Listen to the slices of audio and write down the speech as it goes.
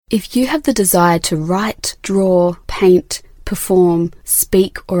If you have the desire to write, draw, paint, perform,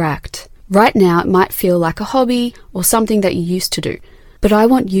 speak, or act, right now it might feel like a hobby or something that you used to do. But I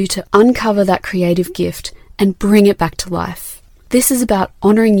want you to uncover that creative gift and bring it back to life. This is about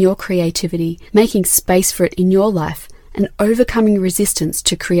honouring your creativity, making space for it in your life, and overcoming resistance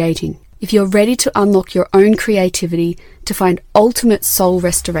to creating. If you're ready to unlock your own creativity, to find ultimate soul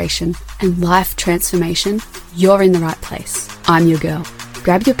restoration and life transformation, you're in the right place. I'm your girl.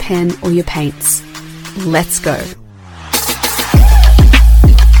 Grab your pen or your paints. Let's go.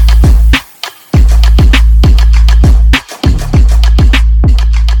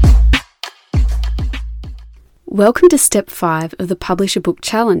 Welcome to Step 5 of the Publish a Book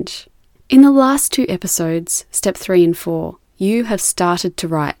Challenge. In the last 2 episodes, Step 3 and 4, you have started to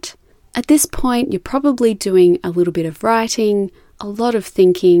write. At this point, you're probably doing a little bit of writing, a lot of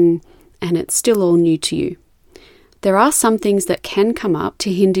thinking, and it's still all new to you. There are some things that can come up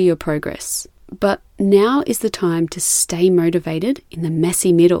to hinder your progress, but now is the time to stay motivated in the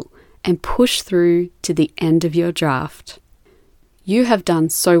messy middle and push through to the end of your draft. You have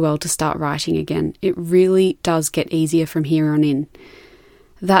done so well to start writing again. It really does get easier from here on in.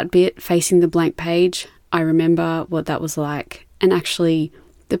 That bit facing the blank page, I remember what that was like. And actually,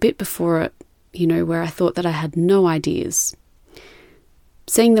 the bit before it, where I thought that I had no ideas.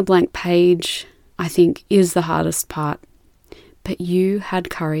 Seeing the blank page, I think, is the hardest part. But you had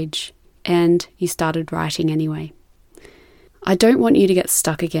courage and you started writing anyway. I don't want you to get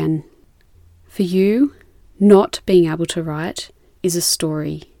stuck again. For you, not being able to write is a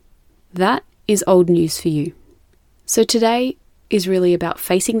story. That is old news for you. So today is really about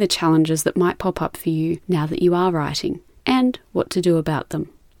facing the challenges that might pop up for you now that you are writing and what to do about them.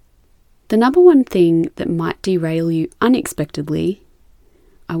 The number one thing that might derail you unexpectedly,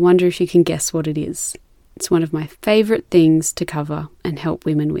 I wonder if you can guess what it is. It's one of my favourite things to cover and help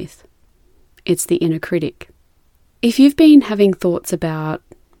women with. It's the inner critic. If you've been having thoughts about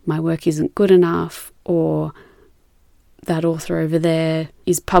my work isn't good enough, or that author over there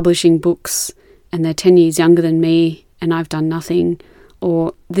is publishing books and they're 10 years younger than me and I've done nothing,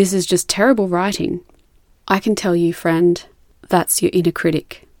 or this is just terrible writing, I can tell you, friend, that's your inner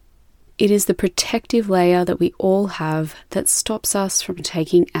critic. It is the protective layer that we all have that stops us from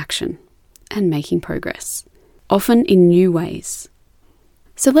taking action and making progress, often in new ways.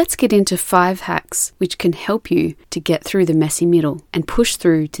 So let's get into 5 hacks which can help you to get through the messy middle and push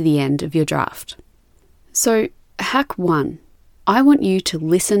through to the end of your draft. So hack 1, I want you to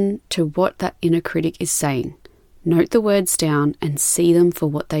listen to what that inner critic is saying. Note the words down and see them for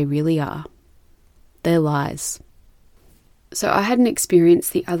what they really are. They're lies. So I had an experience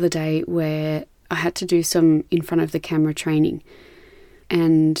the other day where I had to do some in front of the camera training.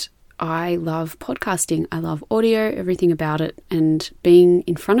 And I love podcasting. I love audio, everything about it. And being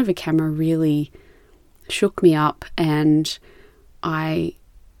in front of a camera really shook me up and I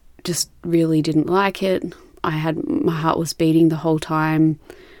just really didn't like it. My heart was beating the whole time.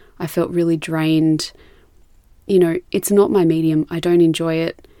 I felt really drained. It's not my medium. I don't enjoy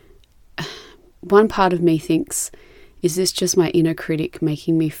it. One part of me thinks, is this just my inner critic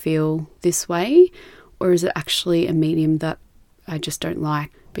making me feel this way? Or is it actually a medium that I just don't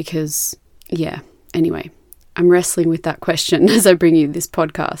like? Because, anyway, I'm wrestling with that question as I bring you this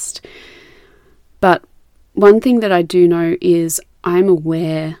podcast. But one thing that I do know is I'm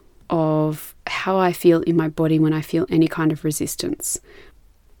aware of how I feel in my body when I feel any kind of resistance.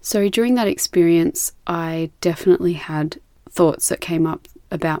 So during that experience, I definitely had thoughts that came up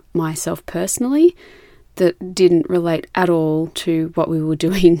about myself personally that didn't relate at all to what we were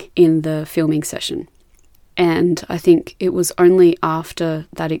doing in the filming session. And I think it was only after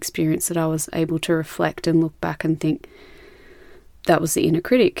that experience that I was able to reflect and look back and think, that was the inner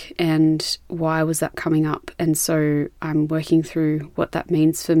critic and why was that coming up? And so I'm working through what that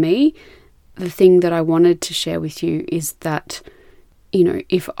means for me. The thing that I wanted to share with you is that,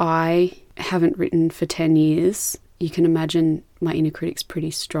 if I haven't written for 10 years, you can imagine my inner critic's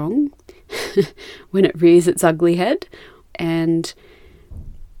pretty strong when it rears its ugly head. And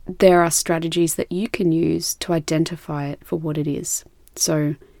there are strategies that you can use to identify it for what it is.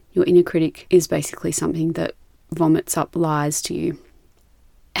 So your inner critic is basically something that vomits up lies to you.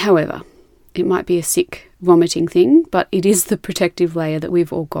 However, it might be a sick vomiting thing, but it is the protective layer that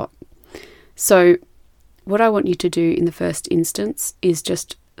we've all got. So what I want you to do in the first instance is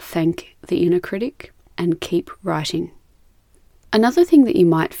just thank the inner critic and keep writing. Another thing that you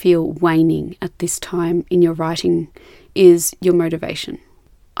might feel waning at this time in your writing is your motivation.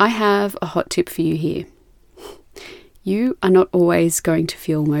 I have a hot tip for you here. You are not always going to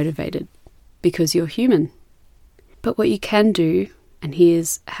feel motivated because you're human. But what you can do and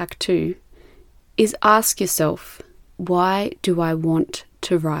here's hack 2, is ask yourself, why do I want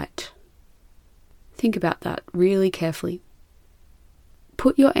to write? Think about that really carefully.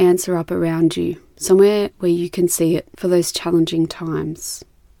 Put your answer up around you, somewhere where you can see it for those challenging times.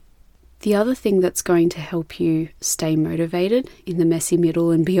 The other thing that's going to help you stay motivated in the messy middle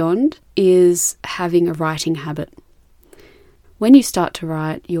and beyond is having a writing habit. When you start to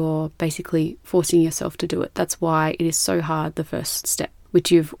write, you're basically forcing yourself to do it. That's why it is so hard, the first step,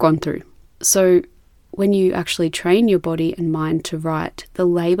 which you've gone through. So when you actually train your body and mind to write, the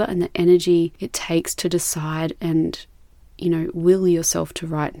labor and the energy it takes to decide and, will yourself to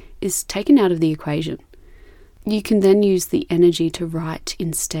write is taken out of the equation. You can then use the energy to write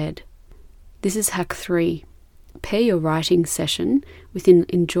instead. This is hack 3. Pair your writing session with an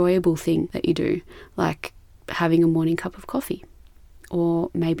enjoyable thing that you do, like having a morning cup of coffee.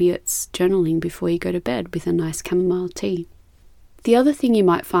 Or maybe it's journaling before you go to bed with a nice chamomile tea. The other thing you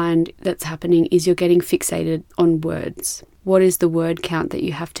might find that's happening is you're getting fixated on words. What is the word count that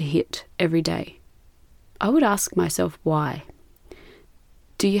you have to hit every day? I would ask myself why.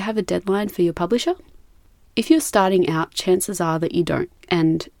 Do you have a deadline for your publisher? If you're starting out, chances are that you don't,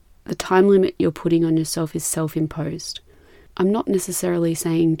 and the time limit you're putting on yourself is self-imposed. I'm not necessarily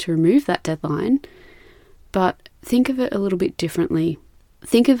saying to remove that deadline, but think of it a little bit differently.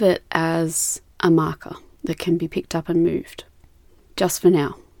 Think of it as a marker that can be picked up and moved. Just for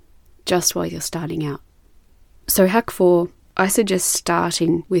now, just while you're starting out. So hack 4, I suggest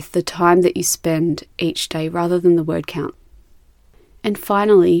starting with the time that you spend each day rather than the word count. And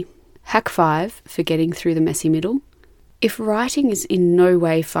finally, hack 5 for getting through the messy middle. If writing is in no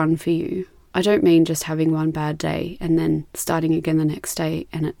way fun for you, I don't mean just having one bad day and then starting again the next day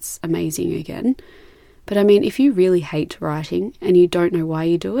and it's amazing again. But I mean, if you really hate writing and you don't know why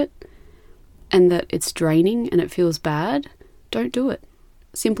you do it, and that it's draining and it feels bad, don't do it.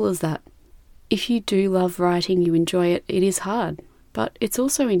 Simple as that. If you do love writing, you enjoy it, it is hard, but it's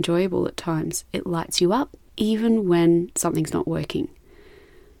also enjoyable at times. It lights you up, even when something's not working.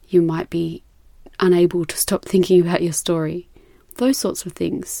 You might be unable to stop thinking about your story. Those sorts of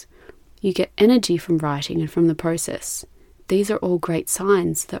things. You get energy from writing and from the process. These are all great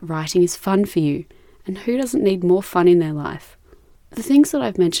signs that writing is fun for you, and who doesn't need more fun in their life? The things that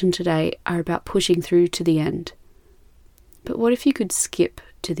I've mentioned today are about pushing through to the end. But what if you could skip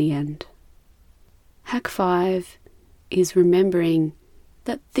to the end? Hack 5 is remembering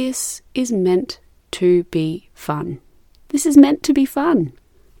that this is meant to be fun. This is meant to be fun.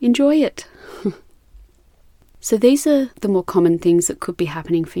 Enjoy it. So these are the more common things that could be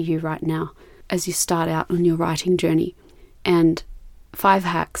happening for you right now as you start out on your writing journey, and 5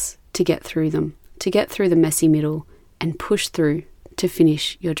 hacks to get through them, to get through the messy middle and push through to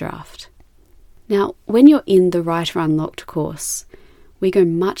finish your draft. Now, when you're in the Writer Unlocked course, we go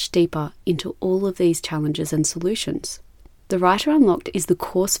much deeper into all of these challenges and solutions. The Writer Unlocked is the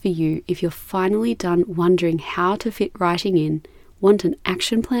course for you if you're finally done wondering how to fit writing in, want an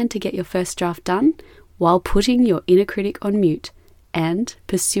action plan to get your first draft done while putting your inner critic on mute, and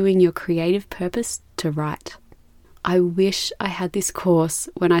pursuing your creative purpose to write. I wish I had this course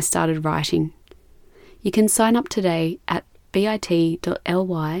when I started writing. You can sign up today at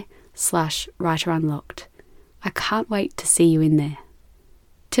bit.ly/writerunlocked. I can't wait to see you in there.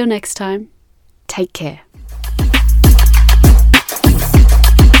 Till next time, take care.